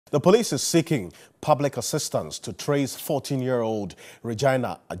The police is seeking public assistance to trace 14-year-old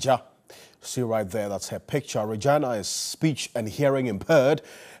Regina Agya. See right there, that's her picture. Regina is speech and hearing impaired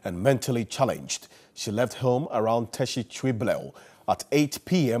and mentally challenged. She left home around Teshi Chwibleo at 8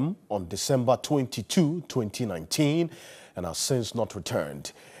 p.m. on December 22, 2019 and has since not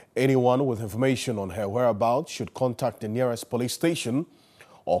returned. Anyone with information on her whereabouts should contact the nearest police station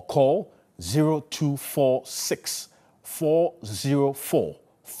or call 0246 404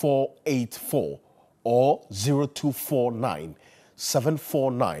 484 or 0249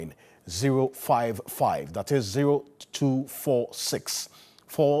 749 055. That is 0246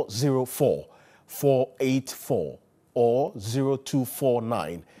 404 484 or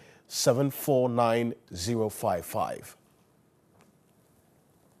 0249 749 055.